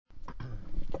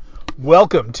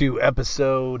Welcome to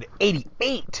episode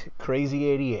 88, Crazy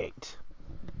 88.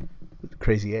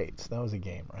 Crazy Eights, that was a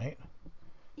game, right?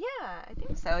 Yeah, I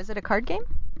think so. Is it a card game?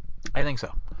 I think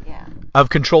so. Yeah. Of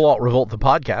Control Alt Revolt the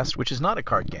podcast, which is not a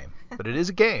card game, but it is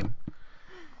a game.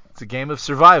 It's a game of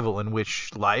survival in which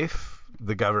life,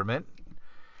 the government,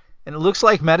 and it looks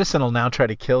like medicine will now try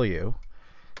to kill you,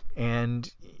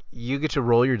 and you get to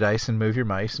roll your dice and move your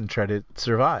mice and try to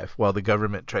survive while the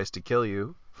government tries to kill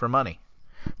you for money.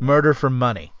 Murder for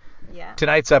money. Yeah.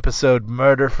 Tonight's episode,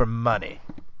 Murder for Money.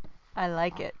 I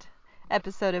like it.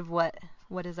 Episode of what?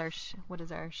 What is our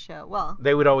show? Well,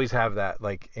 they would always have that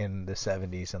like in the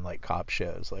 70s and like cop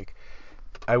shows. Like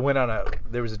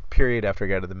there was a period after I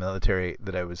got out of the military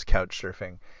that I was couch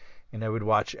surfing, and I would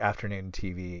watch afternoon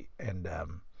TV, and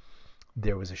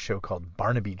there was a show called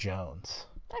Barnaby Jones.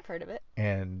 I've heard of it.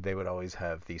 And they would always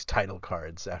have these title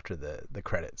cards after the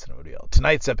credits, and it would be all,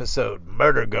 tonight's episode,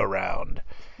 Murder Go Round.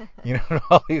 You know,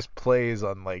 all these plays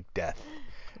on like death.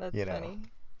 That's funny.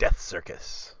 Death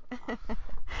Circus.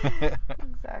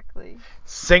 Exactly.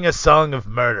 Sing a song of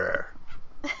murder.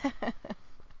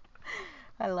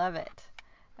 I love it.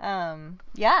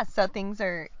 Yeah, so things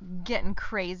are getting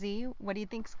crazy. What do you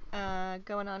think's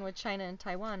going on with China and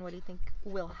Taiwan? What do you think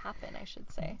will happen, I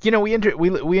should say? You know,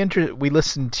 we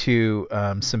listened to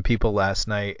some people last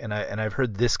night, and I've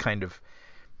heard this kind of.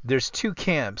 There's two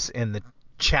camps in the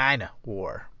China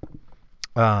war.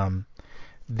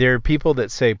 There are people that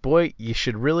say, "Boy, you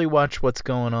should really watch what's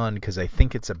going on because I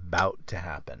think it's about to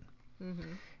happen."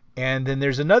 Mm-hmm. And then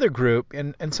there's another group,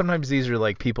 and sometimes these are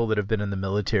like people that have been in the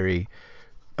military,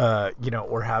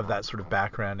 or have that sort of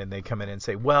background, and they come in and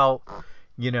say, well,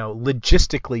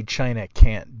 logistically China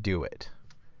can't do it.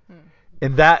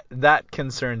 And that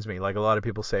concerns me. Like a lot of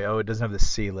people say, oh, it doesn't have the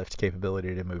sea lift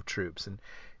capability to move troops. And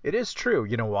it is true.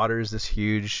 Water is this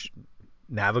huge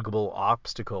navigable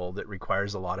obstacle that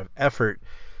requires a lot of effort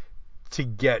to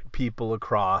get people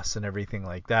across and everything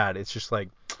like that. It's just like,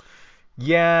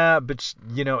 yeah, but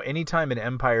anytime an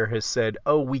empire has said,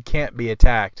 oh, we can't be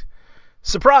attacked.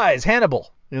 Surprise,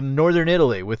 Hannibal in northern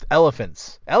Italy with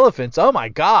elephants. Elephants, oh my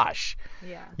gosh.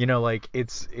 Yeah.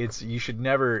 It's you should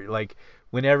never, like,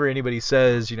 whenever anybody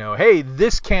says, hey,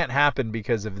 this can't happen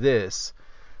because of this,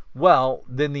 well,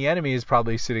 then the enemy is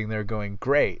probably sitting there going,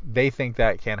 great, they think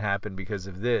that can't happen because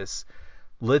of this.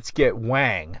 Let's get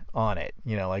Wang on it.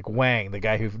 Like Wang,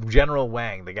 General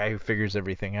Wang, the guy who figures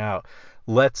everything out.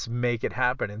 Let's make it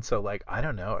happen. And so, like, I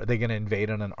don't know, are they going to invade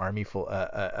on an army full,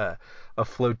 a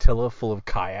flotilla full of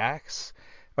kayaks?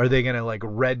 Are they going to like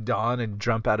Red Dawn and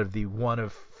jump out of the one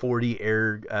of 40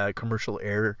 commercial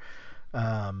air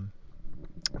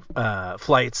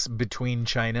flights between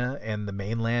China and the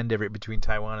mainland, between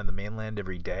Taiwan and the mainland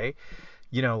every day?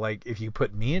 Like if you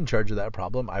put me in charge of that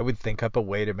problem, I would think up a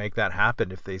way to make that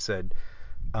happen. If they said,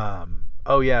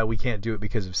 oh yeah, we can't do it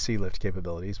because of sea lift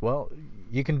capabilities. Well,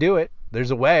 you can do it.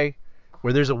 There's a way.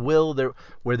 Where there's a will,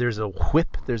 where there's a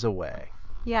whip, there's a way.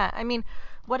 Yeah, I mean,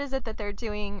 what is it that they're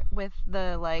doing with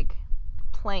the like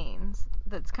planes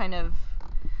that's kind of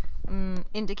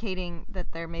indicating that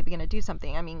they're maybe going to do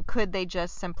something? I mean, could they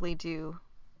just simply do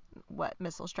what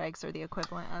missile strikes or the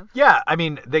equivalent of? Yeah, I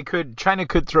mean, China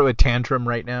could throw a tantrum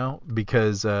right now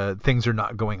because things are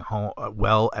not going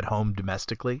well at home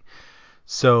domestically.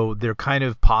 So they're kind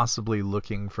of possibly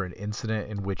looking for an incident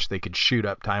in which they could shoot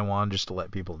up Taiwan just to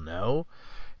let people know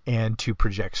and to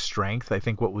project strength. I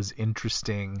think what was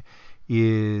interesting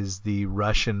is the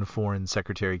Russian foreign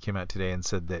secretary came out today and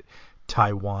said that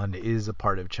Taiwan is a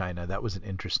part of China. That was an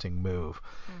interesting move.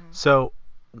 Mm-hmm. So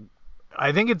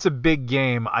I think it's a big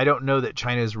game. I don't know that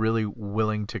China is really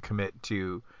willing to commit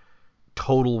to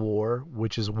total war,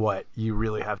 which is what you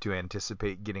really have to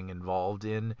anticipate getting involved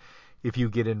in if you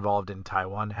get involved in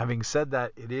Taiwan. Having said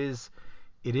that, it is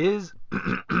it is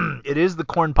the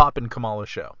corn pop and Kamala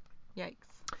show. Yikes.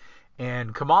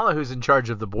 And Kamala, who's in charge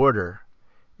of the border,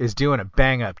 is doing a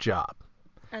bang up job.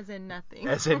 As in nothing.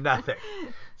 As in nothing.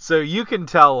 So you can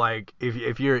tell, like,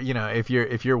 if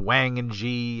you're Wang and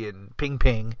Xi and Ping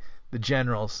Ping, the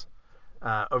generals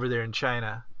over there in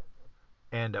China,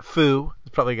 and Fu,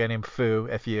 there's probably a guy named Fu,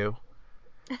 F-U,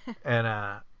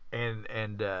 and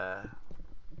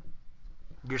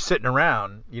you're sitting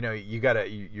around,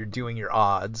 you're doing your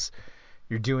odds,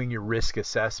 you're doing your risk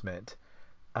assessment.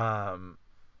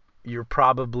 You're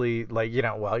probably like,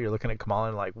 you're looking at Kamala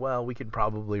and like, well, we could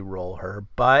probably roll her,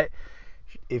 but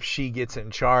if she gets in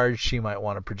charge, she might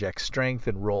want to project strength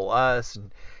and roll us.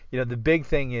 And the big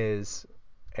thing is,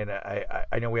 and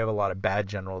I know we have a lot of bad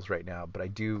generals right now, but I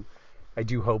do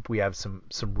hope we have some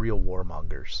real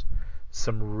warmongers,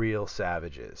 some real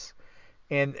savages.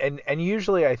 And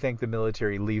usually I think the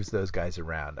military leaves those guys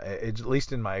around, at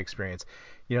least in my experience.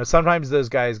 Sometimes those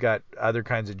guys got other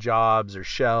kinds of jobs or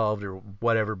shelved or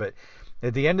whatever, but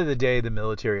at the end of the day, the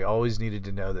military always needed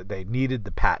to know that they needed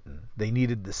the Patton. They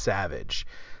needed the savage.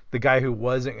 The guy who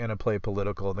wasn't going to play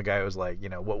political, and the guy who was like,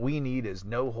 what we need is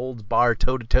no holds barred,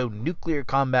 toe-to-toe nuclear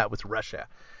combat with Russia,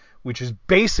 which is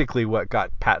basically what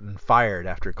got Patton fired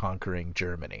after conquering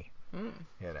Germany.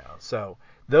 So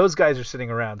those guys are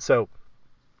sitting around. So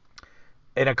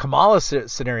in a Kamala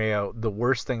scenario, the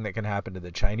worst thing that can happen to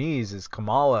the Chinese is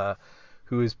Kamala,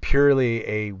 who is purely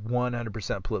a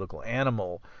 100% political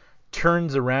animal,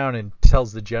 turns around and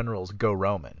tells the generals, go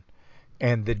Roman.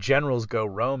 And the generals go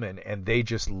Roman, and they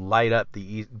just light up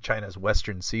China's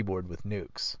western seaboard with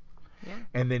nukes. Yeah.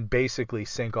 And then basically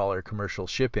sink all our commercial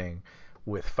shipping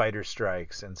with fighter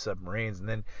strikes and submarines. And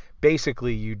then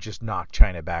basically you just knock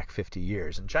China back 50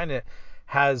 years. And China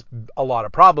has a lot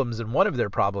of problems, and one of their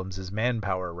problems is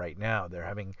manpower right now. They're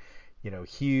having, they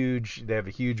have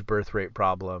a huge birth rate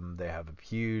problem. They have a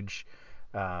huge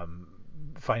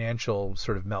financial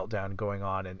sort of meltdown going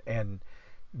on, and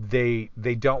they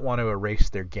don't want to erase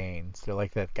their gains. They're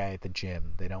like that guy at the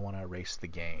gym. They don't want to erase the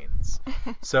gains.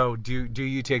 So do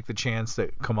you take the chance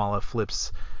that Kamala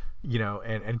flips,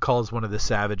 and calls one of the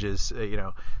savages,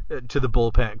 to the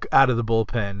bullpen, out of the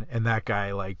bullpen, and that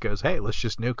guy like goes, hey, let's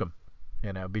just nuke him,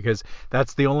 because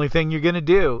that's the only thing you're gonna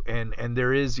do, and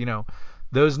there is,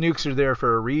 those nukes are there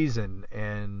for a reason,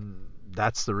 and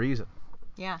that's the reason.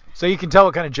 Yeah. So you can tell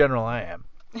what kind of general I am.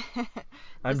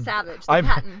 Savage, the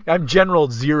Patton. I'm General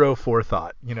Zero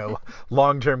Forethought,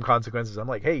 long-term consequences. I'm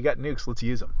like, hey, you got nukes, let's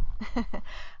use them.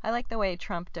 I like the way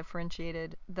Trump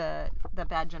differentiated the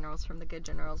bad generals from the good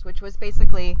generals, which was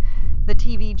basically the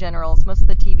TV generals. Most of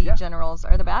the TV generals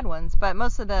are the bad ones, but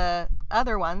most of the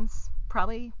other ones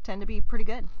probably tend to be pretty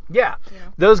good. Yeah.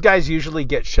 Those guys usually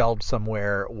get shelved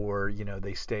somewhere, or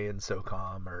they stay in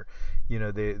SOCOM, or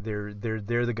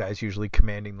they're the guys usually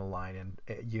commanding the line in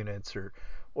units or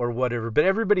whatever. But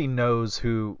everybody knows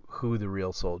who the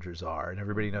real soldiers are, and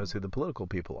everybody knows who the political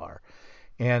people are.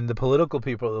 And the political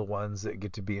people are the ones that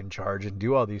get to be in charge and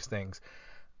do all these things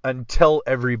until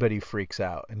everybody freaks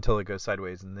out, until it goes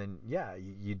sideways. And then,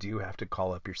 you do have to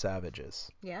call up your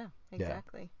savages. Yeah,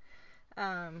 exactly.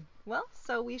 Well,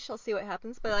 so we shall see what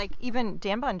happens. But like even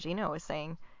Dan Bongino was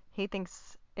saying, he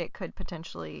thinks it could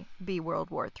potentially be World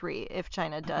War III if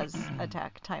China does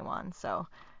attack Taiwan. So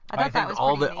I thought that was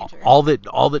pretty major.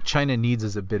 All that China needs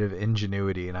is a bit of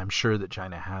ingenuity, and I'm sure that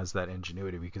China has that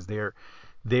ingenuity, because they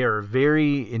are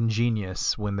very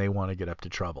ingenious when they want to get up to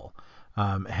trouble.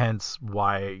 Hence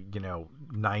why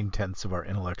 9/10 of our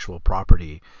intellectual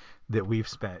property that we've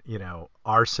spent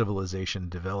our civilization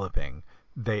developing,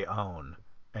 they own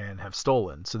and have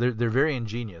stolen. So they're very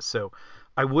ingenious. So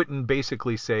I wouldn't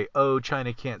basically say, oh,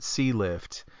 China can't sea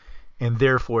lift, and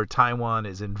therefore Taiwan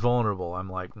is invulnerable. I'm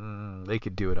like, they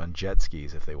could do it on jet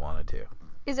skis if they wanted to.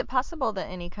 Is it possible that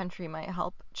any country might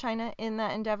help China in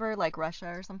that endeavor, like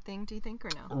Russia or something, do you think, or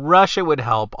no? Russia would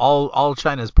help. All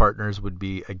China's partners would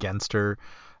be against her.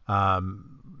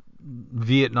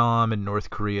 Vietnam and North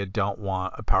Korea don't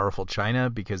want a powerful China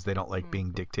because they don't like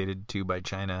being dictated to by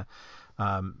China.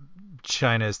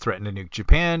 China has threatened to nuke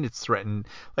Japan. It's threatened,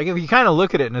 like if you kind of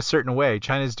look at it in a certain way,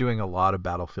 China's doing a lot of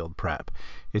battlefield prep.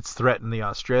 It's threatened the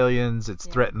Australians, it's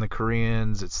threatened the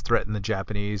Koreans, it's threatened the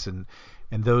Japanese, and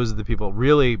those are the people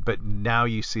really. But now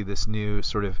you see this new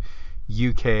sort of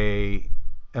UK,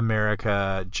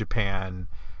 America, Japan,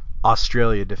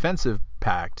 Australia defensive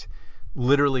pact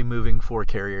literally moving 4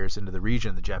 carriers into the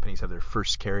region. The Japanese have their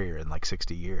first carrier in like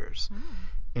 60 years.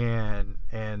 And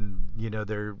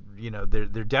they're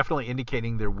definitely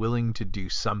indicating they're willing to do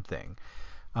something.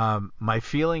 My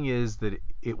feeling is that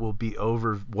it will be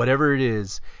over, whatever it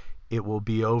is, it will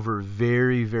be over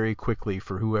very, very quickly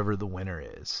for whoever the winner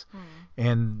is.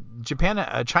 And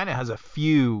China has a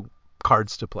few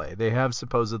cards to play. They have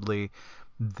supposedly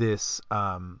this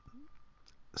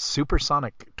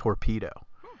supersonic torpedo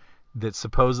that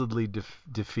supposedly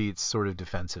defeats sort of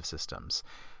defensive systems.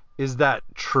 Is that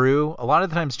true? A lot of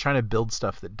the times China builds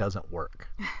stuff that doesn't work.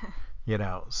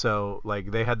 So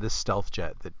like they had this stealth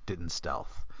jet that didn't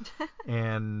stealth.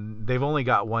 And they've only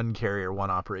got one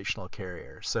operational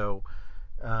carrier. So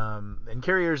and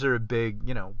carriers are a big,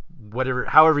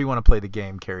 however you want to play the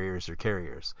game, carriers are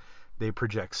carriers. They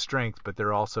project strength, but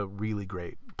they're also really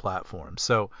great platforms.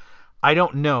 So I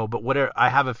don't know, but I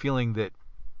have a feeling that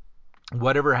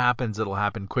whatever happens, it'll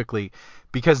happen quickly,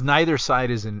 because neither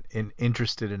side is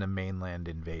interested in a mainland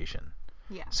invasion.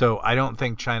 Yeah. So I don't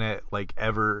think China like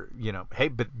ever, hey,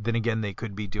 but then again, they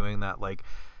could be doing that like,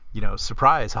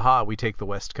 surprise, haha, we take the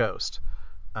West Coast.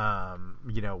 I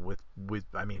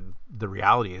mean, the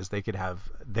reality is they have,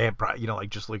 like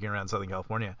just looking around Southern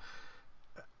California,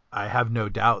 I have no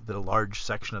doubt that a large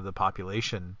section of the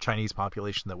population, Chinese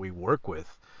population that we work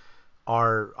with,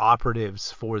 are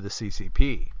operatives for the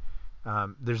CCP.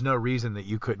 There's no reason that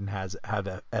you couldn't have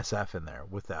a SF in there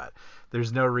with that.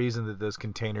 There's no reason that those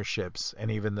container ships and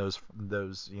even those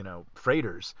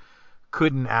freighters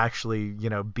couldn't actually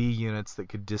be units that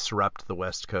could disrupt the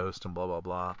West Coast and blah blah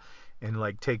blah, and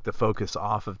like take the focus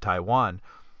off of Taiwan.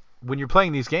 When you're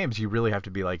playing these games, you really have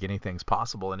to be like anything's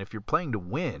possible, and if you're playing to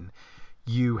win,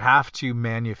 you have to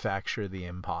manufacture the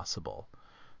impossible.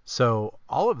 So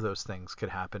all of those things could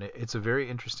happen. It's a very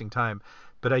interesting time,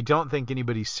 but I don't think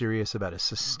anybody's serious about a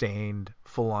sustained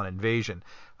full-on invasion.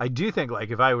 I do think like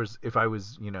if I was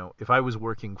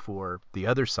working for the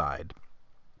other side,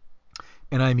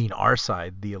 and I mean our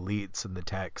side, the elites and the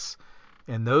techs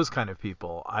and those kind of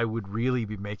people, I would really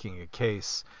be making a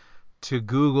case to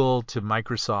Google, to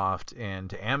Microsoft, and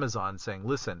to Amazon saying,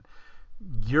 listen,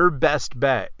 your best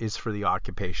bet is for the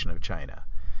occupation of China,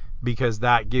 because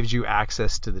that gives you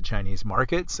access to the Chinese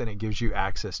markets and it gives you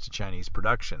access to Chinese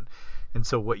production. And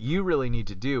so what we really need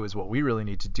to do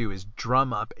is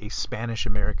drum up a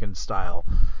Spanish-American style,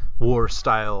 war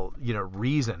style,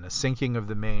 reason, a sinking of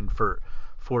the main for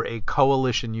a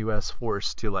coalition U.S.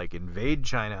 force to like invade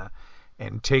China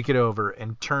and take it over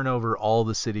and turn over all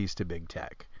the cities to big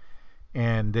tech.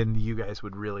 And then you guys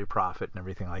would really profit and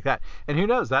everything like that. And who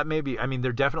knows, that may be, I mean,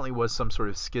 there definitely was some sort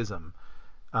of schism.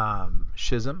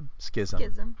 Schismatic?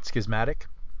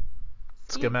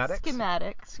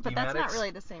 Schematics. But that's not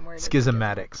really the same word.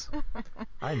 Schismatics.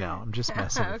 I know, I'm just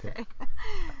messing with okay. you.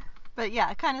 But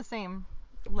yeah, kind of same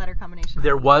letter combination.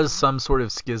 There was some sort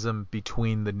of schism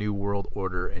between the New World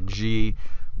Order and Xi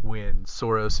when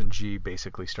Soros and Xi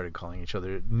basically started calling each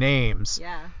other names.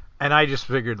 Yeah. And I just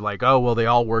figured like, oh, well, they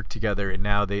all work together, and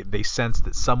now they sense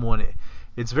that someone,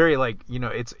 it's very like,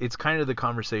 it's kind of the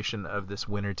conversation of this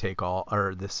winner take all,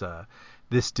 or this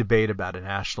debate about a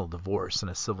national divorce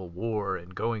and a civil war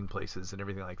and going places and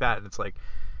everything like that. And it's like,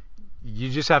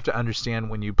 you just have to understand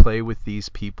when you play with these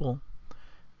people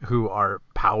who are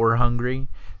power hungry,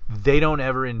 they don't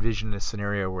ever envision a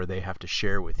scenario where they have to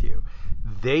share with you.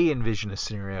 They envision a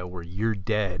scenario where you're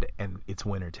dead and it's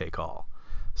winner take all.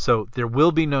 So there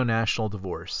will be no national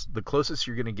divorce. The closest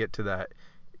you're going to get to that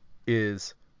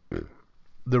is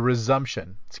the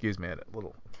resumption. Excuse me, I had a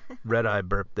little red eye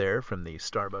burp there from the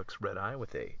Starbucks red eye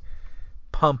with a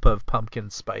pump of pumpkin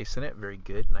spice in it. Very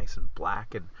good, nice and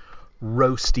black and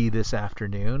roasty this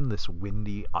afternoon, this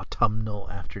windy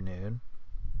autumnal afternoon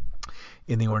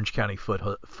in the Orange County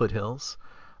foothills.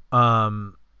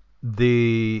 There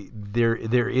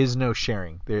is no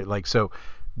sharing.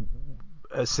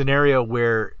 A scenario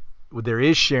where there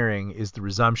is sharing is the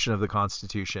resumption of the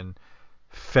Constitution,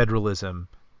 federalism,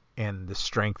 and the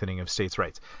strengthening of states'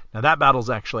 rights. Now that battle's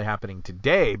actually happening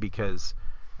today because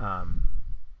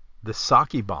the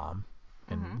Psaki bomb,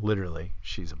 and literally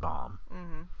she's a bomb.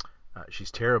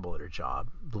 She's terrible at her job,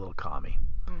 the little commie.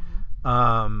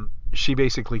 She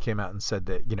basically came out and said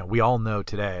that, we all know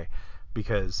today,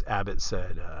 because Abbott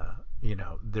said,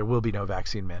 there will be no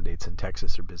vaccine mandates in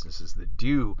Texas, or businesses that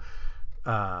do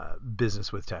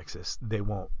business with Texas, they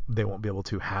won't be able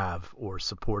to have or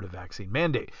support a vaccine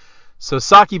mandate. So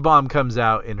Psaki Bomb comes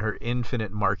out in her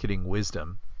infinite marketing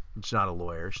wisdom. She's not a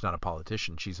lawyer, she's not a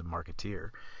politician, she's a marketeer,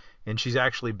 and she's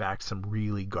actually backed some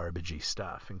really garbagey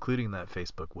stuff, including that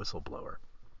Facebook whistleblower.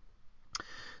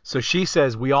 So she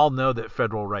says, we all know that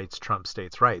federal rights trump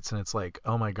states' rights, and it's like,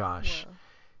 oh my gosh, whoa,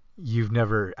 you've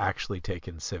never actually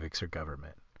taken civics or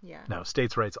government. Yeah. No,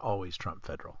 states' rights always trump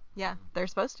federal. Yeah, they're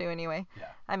supposed to anyway. Yeah.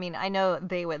 I mean, I know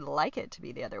they would like it to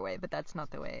be the other way, but that's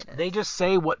not the way it is. They just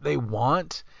say what they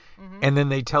want, and then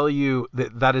they tell you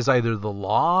that is either the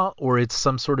law or it's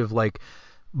some sort of like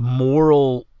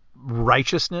moral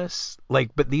righteousness.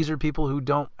 Like, but these are people who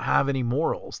don't have any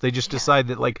morals. They just decide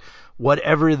that like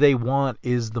whatever they want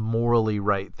is the morally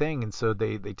right thing, and so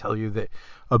they tell you that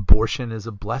abortion is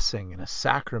a blessing and a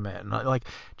sacrament, and like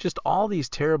just all these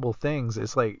terrible things.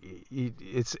 It's like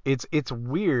it's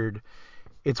weird.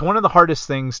 It's one of the hardest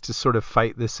things to sort of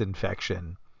fight this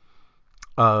infection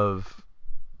of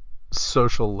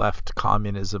social left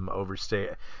communism over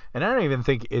state. And I don't even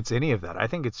think it's any of that. I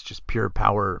think it's just pure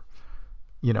power,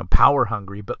 power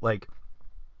hungry. But like,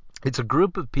 it's a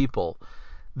group of people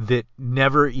that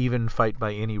never even fight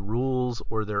by any rules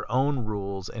or their own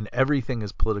rules, and everything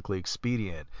is politically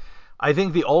expedient. I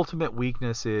think the ultimate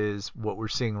weakness is what we're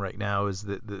seeing right now is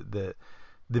that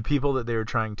the people that they're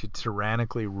trying to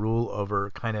tyrannically rule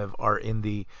over kind of are in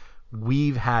the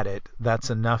we've had it, that's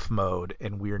enough mode,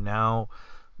 and we're now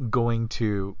going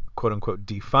to quote unquote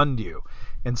defund you.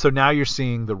 And so now you're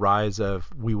seeing the rise of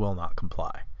we will not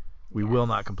comply. We will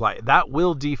not comply. That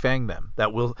will defang them.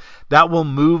 That will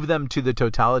move them to the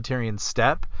totalitarian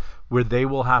step where they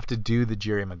will have to do the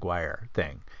Jerry Maguire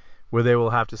thing, where they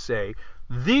will have to say,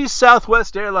 these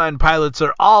Southwest airline pilots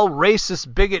are all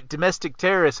racist, bigot, domestic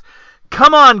terrorists.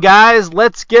 Come on, guys,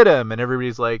 let's get them. And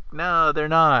everybody's like, no, they're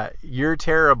not. You're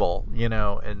terrible,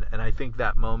 And I think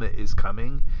that moment is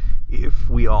coming if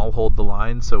we all hold the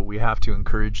line. So we have to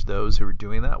encourage those who are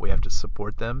doing that. We have to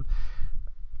support them.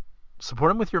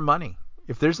 Support them with your money.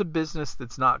 If there's a business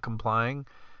that's not complying,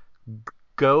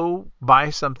 go buy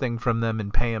something from them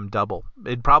and pay them double.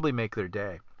 It'd probably make their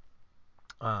day.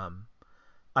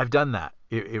 I've done that.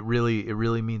 It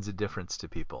really means a difference to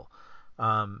people.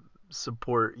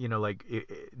 Support,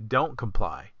 don't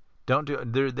comply. Don't do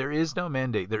there is no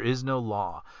mandate. There is no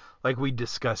law. Like we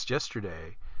discussed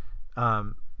yesterday,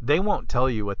 they won't tell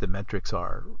you what the metrics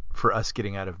are for us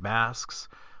getting out of masks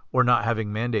or not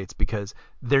having mandates because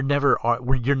you're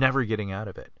never getting out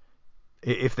of it.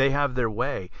 If they have their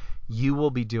way, you will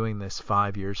be doing this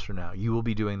 5 years from now. You will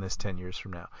be doing this 10 years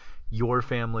from now. Your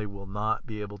family will not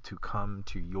be able to come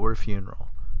to your funeral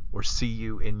or see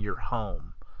you in your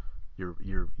home,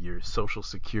 your Social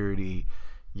Security,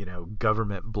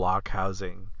 government block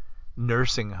housing,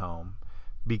 nursing home,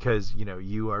 because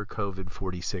you are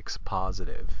COVID-46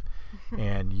 positive,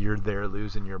 and you're there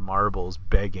losing your marbles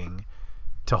begging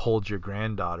to hold your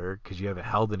granddaughter because you haven't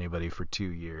held anybody for 2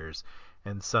 years,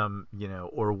 and some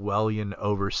Orwellian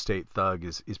overstate thug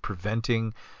is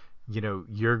preventing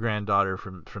your granddaughter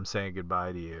from saying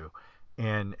goodbye to you,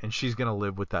 and she's going to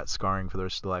live with that scarring for the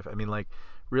rest of her life. I mean, like,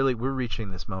 really, we're reaching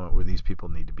this moment where these people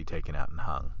need to be taken out and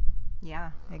hung.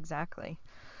 Yeah, exactly.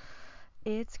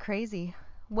 It's crazy.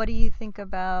 What do you think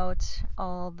about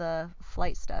all the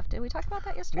flight stuff? Did we talk about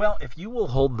that yesterday? Well, if you will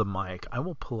hold the mic, I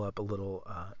will pull up a little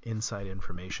inside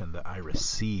information that I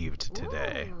received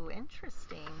today. Ooh,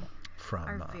 interesting. From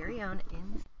our very own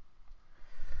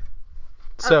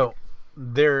So okay.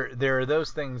 there are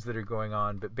those things that are going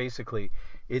on, but basically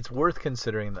it's worth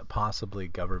considering that possibly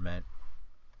government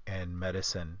and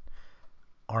medicine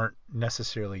aren't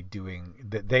necessarily doing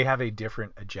that. They have a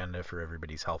different agenda for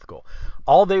everybody's health goal.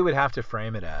 All they would have to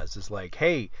frame it as is like,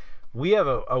 hey, we have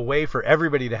a way for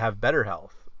everybody to have better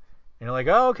health. And you're like,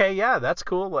 oh, okay, yeah, that's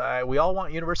cool. We all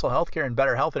want universal health care and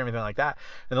better health and everything like that.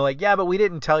 And they're like, yeah, but we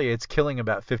didn't tell you it's killing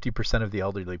about 50% of the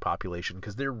elderly population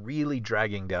because they're really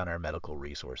dragging down our medical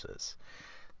resources.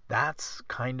 That's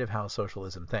kind of how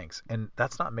socialism thinks. And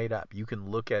that's not made up. You can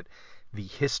look at the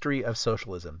history of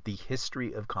socialism, the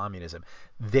history of communism.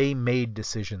 They made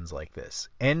decisions like this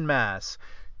en masse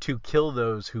to kill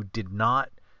those who did not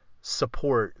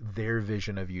support their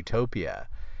vision of utopia,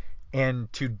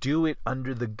 and to do it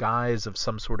under the guise of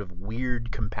some sort of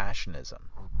weird compassionism.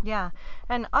 Yeah.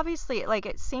 And obviously, like,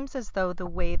 it seems as though the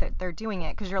way that they're doing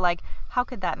it, because you're like, how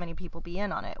could that many people be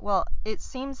in on it? Well, it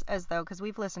seems as though, because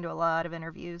we've listened to a lot of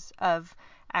interviews of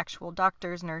actual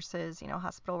doctors, nurses,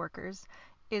 hospital workers,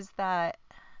 is that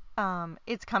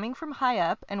it's coming from high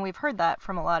up, and we've heard that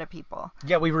from a lot of people.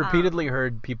 Yeah, we've repeatedly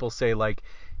heard people say, like,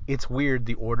 it's weird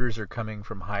the orders are coming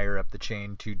from higher up the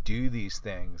chain to do these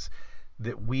things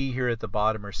that we here at the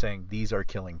bottom are saying these are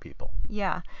killing people.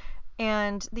 Yeah.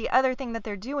 And the other thing that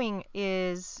they're doing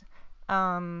is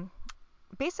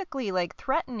basically like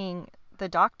threatening the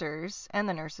doctors and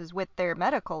the nurses with their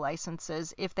medical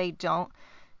licenses if they don't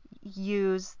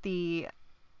use the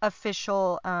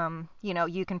official,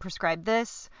 you can prescribe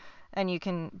this and you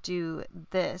can do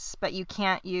this, but you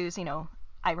can't use,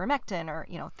 ivermectin or,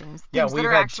 things Yeah, that we've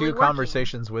are had actually two working.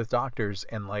 conversations with doctors,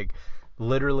 and like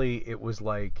literally it was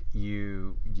like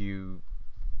you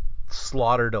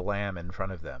slaughtered a lamb in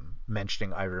front of them,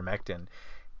 mentioning ivermectin,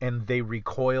 and they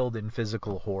recoiled in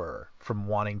physical horror from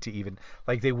wanting to even,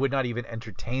 like, they would not even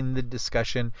entertain the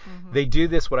discussion. Mm-hmm. They do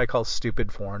this what I call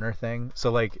stupid foreigner thing. So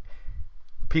like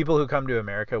people who come to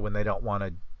America when they don't want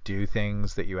to do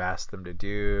things that you ask them to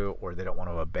do, or they don't want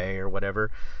to obey or whatever,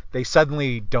 they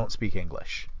suddenly don't speak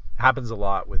English. Happens a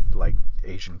lot with like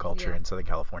Asian culture in Southern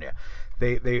California.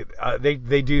 They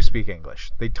do speak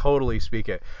English. They totally speak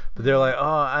it. But they're like, oh,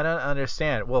 I don't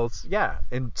understand. Well, yeah,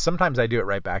 and sometimes I do it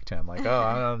right back to them, like, oh,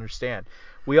 I don't understand.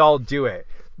 We all do it.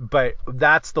 But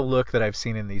that's the look that I've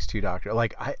seen in these two doctors.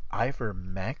 Like,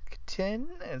 ivermectin?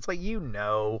 It's like,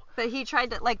 But he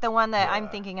tried to, like the one that I'm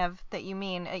thinking of that you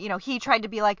mean, he tried to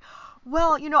be like,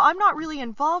 well, I'm not really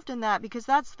involved in that because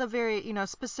that's the very,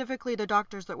 specifically the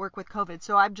doctors that work with COVID.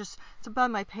 So it's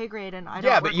above my pay grade and I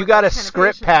don't work but you with got a those kind of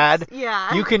script patients. pad.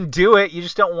 Yeah. You can do it. You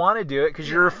just don't want to do it because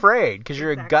you're afraid, because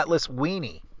you're a Exactly. gutless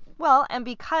weenie. Well, and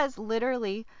because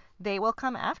literally they will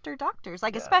come after doctors,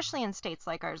 like Yeah. especially in states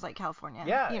like ours, like California.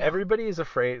 Yeah, You know. everybody is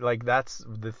afraid. Like, that's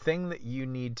the thing that you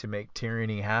need to make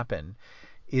tyranny happen,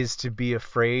 is to be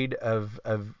afraid of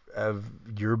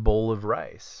your bowl of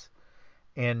rice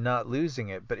and not losing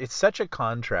it. But it's such a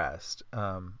contrast.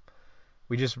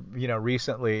 We just,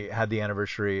 recently had the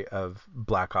anniversary of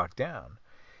Black Hawk Down.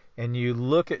 And you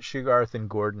look at Shugarth and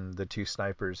Gordon, the two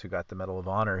snipers who got the Medal of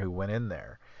Honor, who went in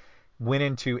there, went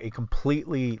into a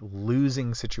completely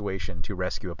losing situation to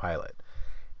rescue a pilot.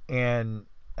 And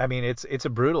I mean, it's a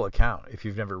brutal account if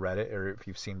you've never read it or if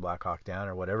you've seen Black Hawk Down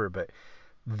or whatever, but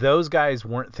those guys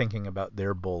weren't thinking about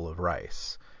their bowl of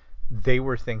rice. They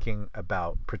were thinking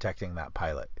about protecting that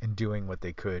pilot and doing what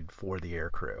they could for the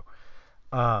air crew.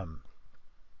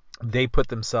 They put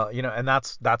themselves, and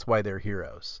that's why they're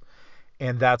heroes.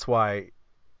 And that's why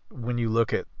when you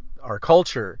look at our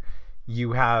culture,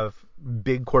 you have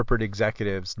big corporate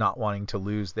executives not wanting to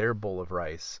lose their bowl of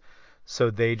rice,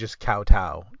 so they just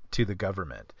kowtow to the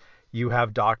government. You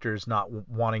have doctors not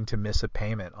wanting to miss a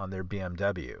payment on their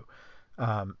BMW,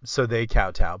 so they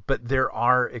kowtow. But there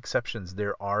are exceptions.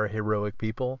 There are heroic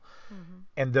people,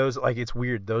 and those, like, it's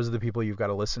weird. Those are the people you've got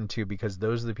to listen to, because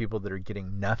those are the people that are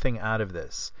getting nothing out of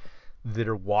this, that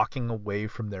are walking away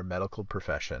from their medical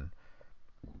profession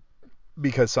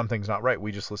because something's not right.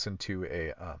 We just listened to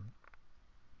a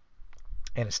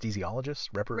anesthesiologist,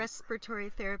 Respiratory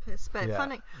therapist. But yeah,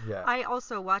 funny, yeah, I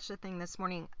also watched a thing this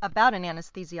morning about an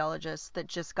anesthesiologist that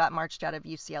just got marched out of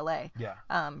UCLA. yeah.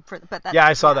 But that, Yeah,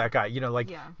 I saw that guy.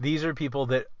 Yeah. These are people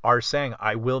that are saying,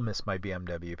 I will miss my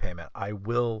BMW payment. I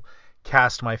will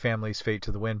cast my family's fate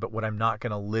to the wind, but what I'm not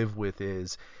going to live with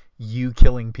is you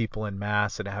killing people in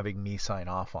mass and having me sign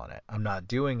off on it. I'm not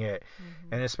doing it.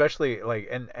 And especially, like,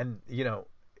 and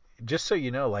just so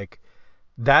you know, like,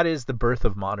 that is the birth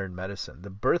of modern medicine. The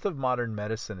birth of modern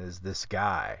medicine is this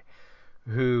guy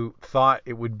who thought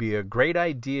it would be a great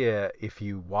idea if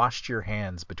you washed your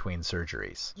hands between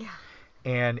surgeries. Yeah.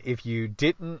 And if you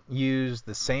didn't use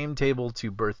the same table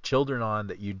to birth children on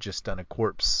that you'd just done a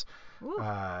corpse,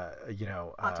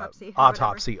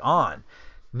 autopsy on.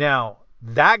 Now,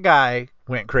 that guy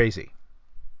went crazy.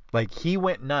 Like, he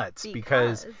went nuts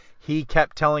because he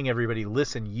kept telling everybody,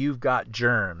 listen, you've got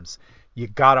germs. You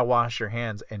got to wash your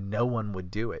hands. And no one would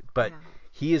do it. But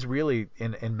he is really,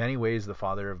 in many ways, the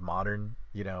father of modern,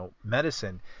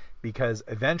 medicine, because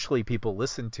eventually people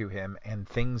listened to him and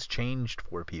things changed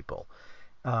for people.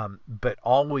 But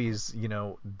always,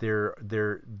 there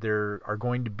are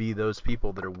going to be those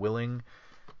people that are willing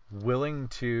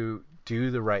to do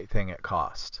the right thing at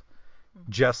cost,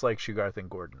 just like Shugarth and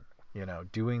Gordon.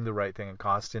 Doing the right thing at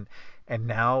cost, and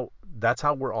now that's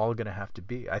how we're all going to have to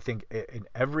be. I think in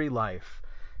every life,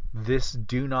 this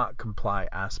do not comply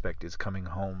aspect is coming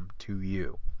home to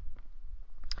you.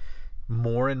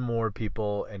 More and more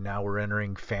people, and now we're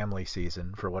entering family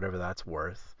season, for whatever that's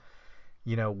worth,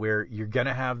 where you're going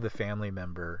to have the family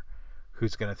member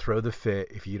who's going to throw the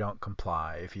fit if you don't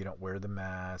comply, if you don't wear the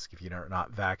mask, if you're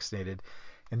not vaccinated,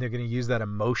 and they're going to use that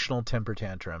emotional temper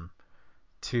tantrum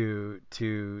to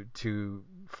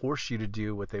force you to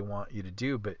do what they want you to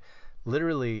do. But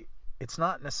literally, it's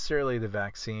not necessarily the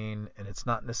vaccine, and it's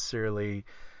not necessarily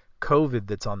COVID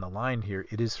that's on the line here.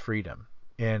 It is freedom.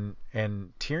 And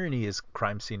tyranny is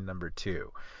crime scene number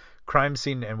 2. Crime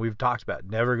scene, and we've talked about,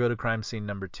 never go to crime scene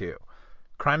number 2.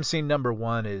 Crime scene number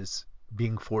 1 is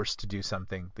being forced to do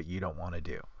something that you don't want to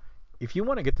do. If you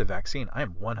want to get the vaccine, I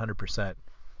am 100%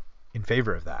 in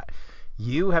favor of that.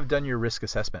 You have done your risk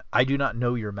assessment. I do not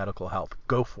know your medical health.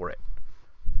 Go for it.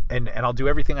 And I'll do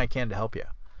everything I can to help you.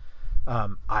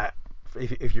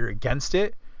 If you're against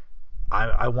it,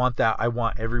 I want that. I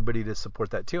want everybody to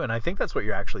support that too. And I think that's what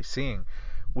you're actually seeing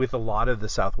with a lot of the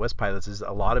Southwest pilots, is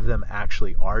a lot of them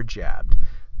actually are jabbed,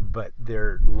 but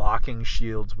they're locking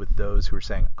shields with those who are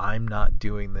saying, I'm not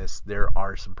doing this. There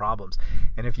are some problems.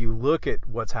 And if you look at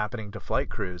what's happening to flight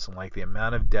crews and like the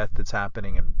amount of death that's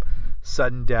happening, and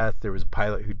sudden death, there was a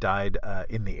pilot who died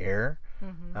in the air,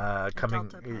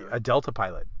 a Delta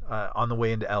pilot on the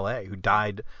way into LA, who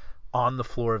died on the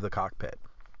floor of the cockpit.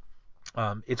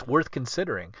 It's worth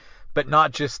considering, but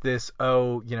not just this,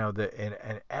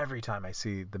 and every time I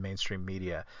see the mainstream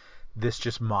media, this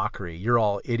just mockery. You're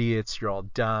all idiots. You're all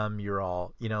dumb. You're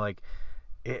all,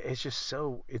 it's just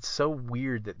it's so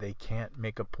weird that they can't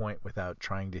make a point without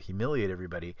trying to humiliate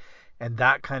everybody. And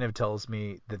that kind of tells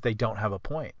me that they don't have a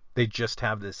point. They just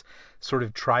have this sort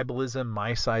of tribalism.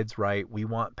 My side's right. We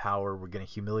want power. We're going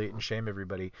to humiliate and shame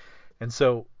everybody. And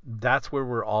so that's where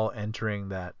we're all entering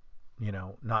that,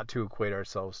 not to equate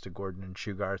ourselves to Gordon and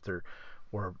Shugarth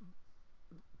or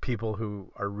people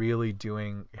who are really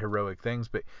doing heroic things,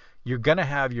 but you're going to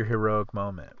have your heroic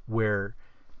moment where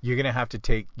you're going to have to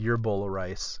take your bowl of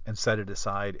rice and set it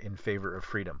aside in favor of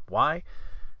freedom. Why?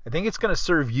 I think it's going to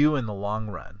serve you in the long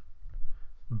run,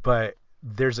 but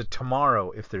there's a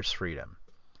tomorrow if there's freedom.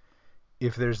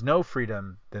 If there's no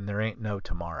freedom, then there ain't no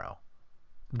tomorrow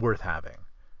worth having.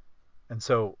 And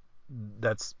so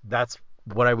that's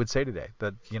what I would say today.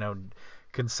 That,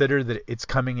 consider that it's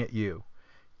coming at you.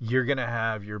 You're gonna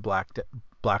have your Black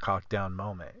Hawk Down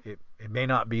moment. It may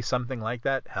not be something like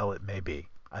that. Hell, it may be.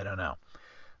 I don't know.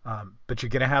 But you're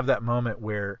gonna have that moment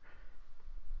where,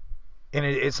 and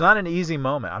it's not an easy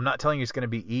moment. I'm not telling you it's gonna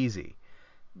be easy,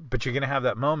 but you're gonna have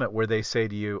that moment where they say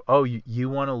to you, "Oh, you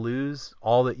want to lose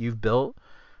all that you've built,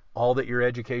 all that your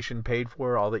education paid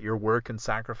for, all that your work and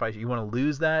sacrifice, you want to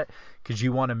lose that because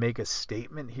you want to make a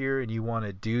statement here and you want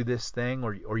to do this thing,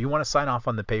 or you want to sign off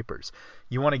on the papers.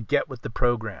 You want to get with the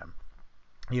program.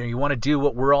 You want to do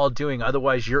what we're all doing,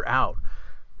 otherwise you're out."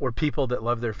 Or people that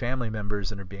love their family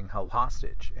members and are being held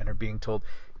hostage and are being told,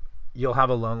 you'll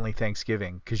have a lonely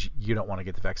Thanksgiving because you don't want to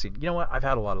get the vaccine. You know what? I've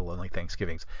had a lot of lonely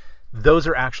Thanksgivings. Those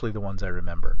are actually the ones I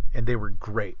remember, and they were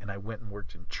great. And I went and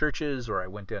worked in churches, or I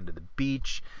went down to the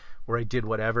beach, or I did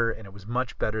whatever, and it was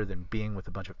much better than being with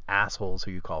a bunch of assholes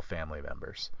who you call family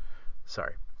members.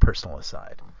 Sorry, personal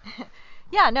aside.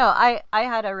 Yeah, no, I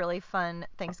had a really fun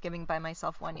Thanksgiving by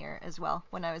myself one year as well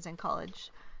when I was in college.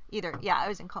 I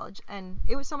was in college, and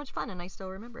it was so much fun, and I still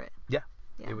remember it. Yeah.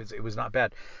 It was not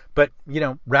bad. But,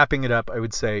 wrapping it up, I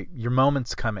would say your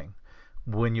moment's coming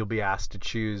when you'll be asked to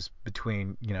choose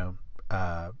between, your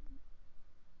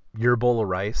bowl of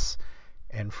rice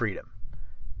and freedom.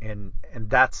 And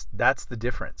that's the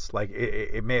difference. Like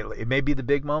it may be the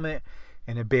big moment,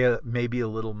 and it may be a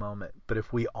little moment, but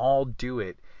if we all do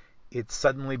it, it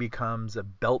suddenly becomes a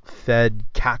belt-fed,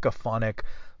 cacophonic,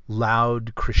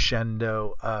 loud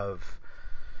crescendo of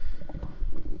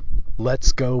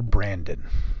 "Let's go, Brandon."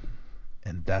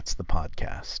 And that's the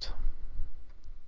podcast.